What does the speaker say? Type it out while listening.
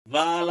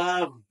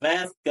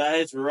ValorVest,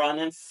 guys,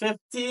 running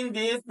 15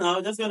 days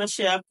now. Just gonna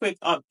share a quick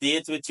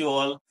update with you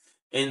all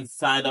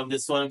inside of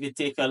this one. If you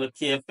take a look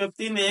here,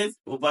 15 days,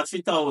 over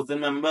 3,000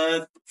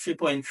 members,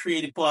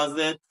 3.3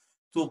 deposit,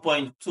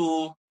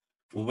 2.2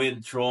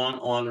 withdrawn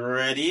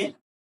already.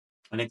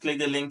 When you click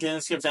the link in the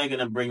description, I'm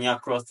gonna bring you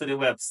across to the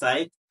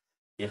website.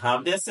 You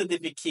have the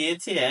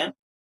certificate here.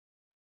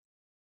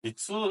 The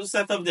two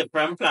set of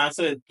different plans.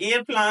 So it's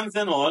 8 plans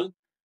in all.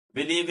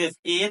 Believe it's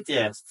 8,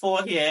 yes.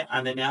 4 here,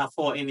 and then you have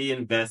 4 in the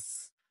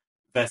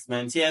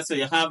investment here. So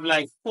you have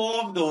like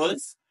 4 of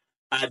those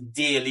at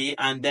daily,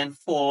 and then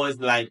 4 is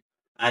like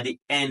at the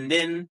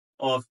ending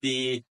of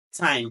the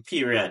time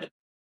period.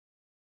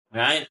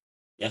 Right?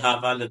 You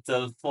have a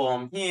little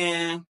form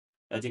here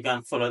that you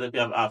can follow if you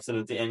have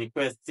absolutely any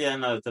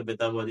question, a little bit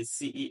about the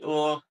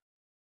CEO.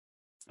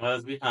 What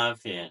else we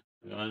have here?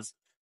 There's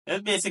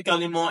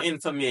basically more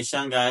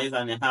information, guys,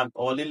 and you have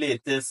all the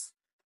latest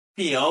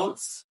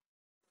payouts,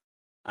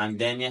 and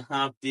then you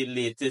have the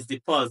latest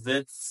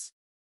deposits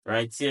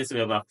right here. So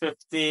we have a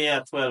 50,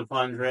 a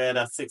 1,200,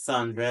 a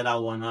 600,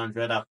 a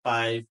 100, a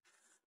 5,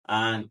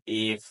 and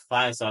a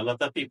 5. So a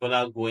lot of people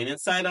are going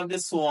inside of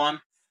this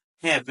one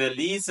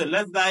heavily. So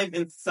let's dive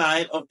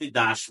inside of the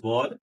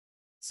dashboard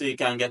so you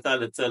can get a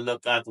little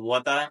look at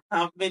what I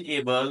have been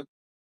able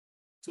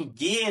to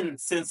gain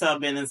since I've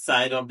been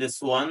inside of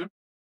this one.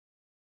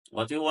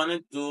 What we want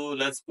to do,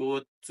 let's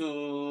go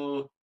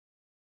to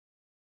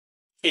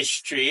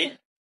history.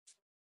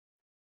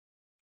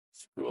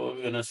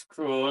 We're gonna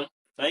scroll.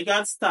 So I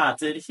got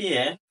started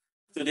here.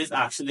 So this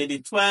actually the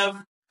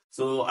 12th.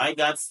 So I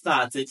got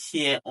started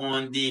here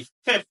on the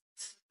 5th.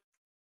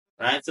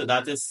 Right? So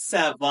that is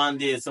 7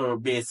 days. So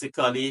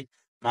basically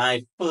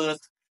my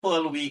first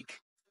full week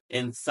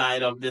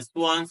inside of this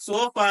one.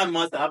 So far I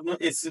must have no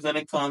issues when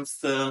it comes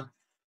to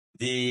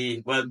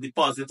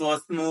deposit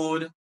was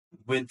smooth,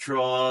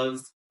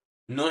 withdrawals,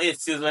 no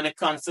issues when it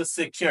comes to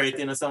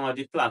security. Some of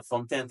the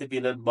platform tend to be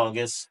a little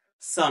buggish.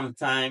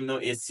 Sometimes no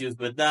issues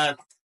with that.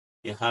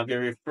 You have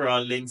your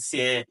referral links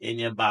here in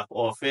your back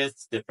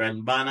office,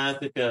 different banners.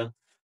 If you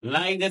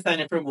like this and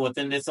you're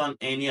promoting this on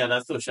any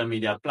other social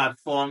media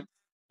platform,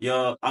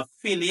 your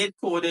affiliate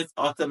code is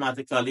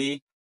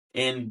automatically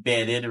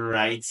embedded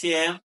right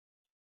here.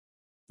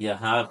 You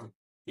have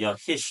your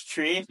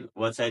history,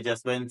 which I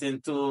just went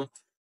into,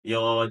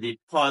 your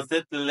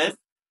deposit list.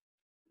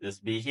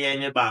 Just be here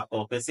in your back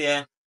office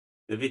here.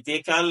 If you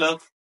take a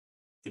look,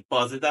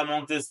 deposit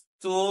amount is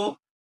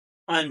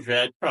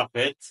 200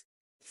 profit,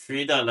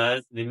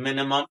 $3. The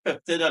minimum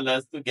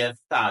 $50 to get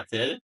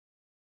started.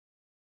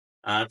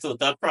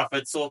 Total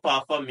profit so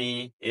far for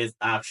me is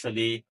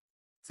actually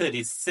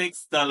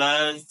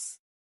 $36.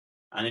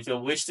 And if you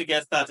wish to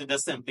get started,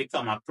 just simply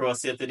come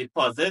across here to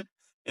deposit.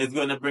 It's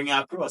going to bring you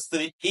across to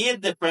the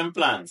 8 different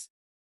plans.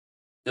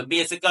 So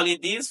basically,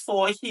 these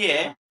 4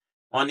 here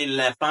on the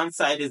left-hand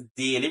side is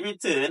daily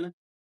return.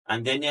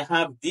 And then you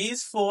have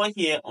these 4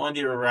 here on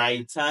the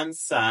right-hand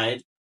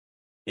side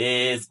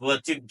is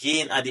what you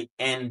gain at the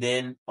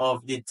ending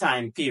of the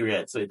time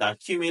period. So it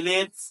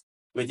accumulates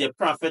with your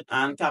profit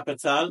and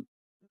capital,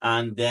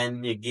 and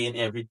then you gain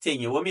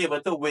everything. You won't be able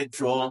to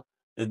withdraw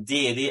the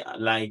daily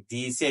like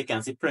these here. You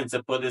can see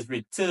principal is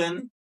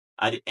returned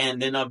at the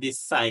ending of the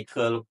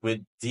cycle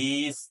with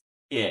these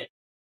here.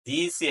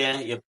 These here,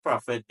 your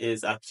profit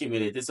is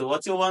accumulated. So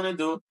what you want to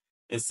do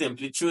is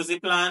simply choose the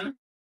plan,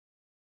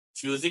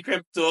 choose the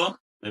crypto,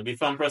 maybe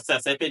from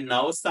processor, if it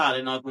now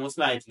starting out most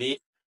likely,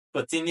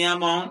 put in the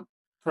amount,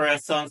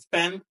 press on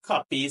spend,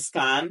 copy,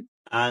 scan,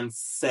 and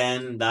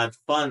send that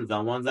funds.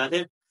 And once that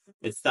hit,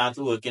 it starts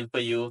working for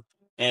you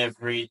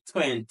every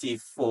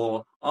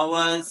 24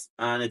 hours,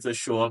 and it will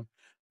show up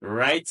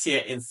right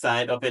here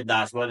inside of a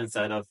dashboard,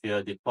 inside of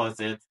your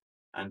deposit.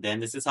 And then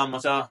this is how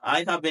much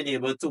I have been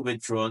able to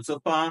withdraw so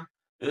far.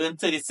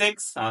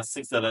 36 or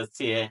 $6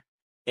 here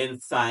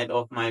inside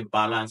of my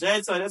balance.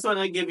 Right, so I just want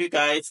to give you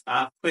guys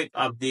a quick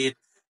update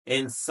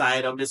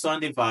inside of this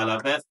one, the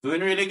ValorVest.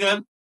 Doing really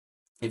good.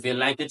 If you'd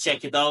like to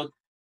check it out,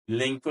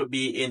 link will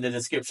be in the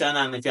description.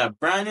 And if you're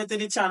brand new to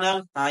the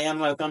channel, I am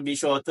welcome. Be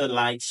sure to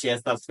like, share,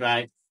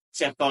 subscribe,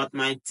 check out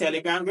my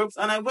Telegram groups,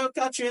 and I will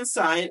catch you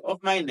inside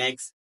of my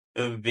next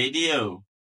video.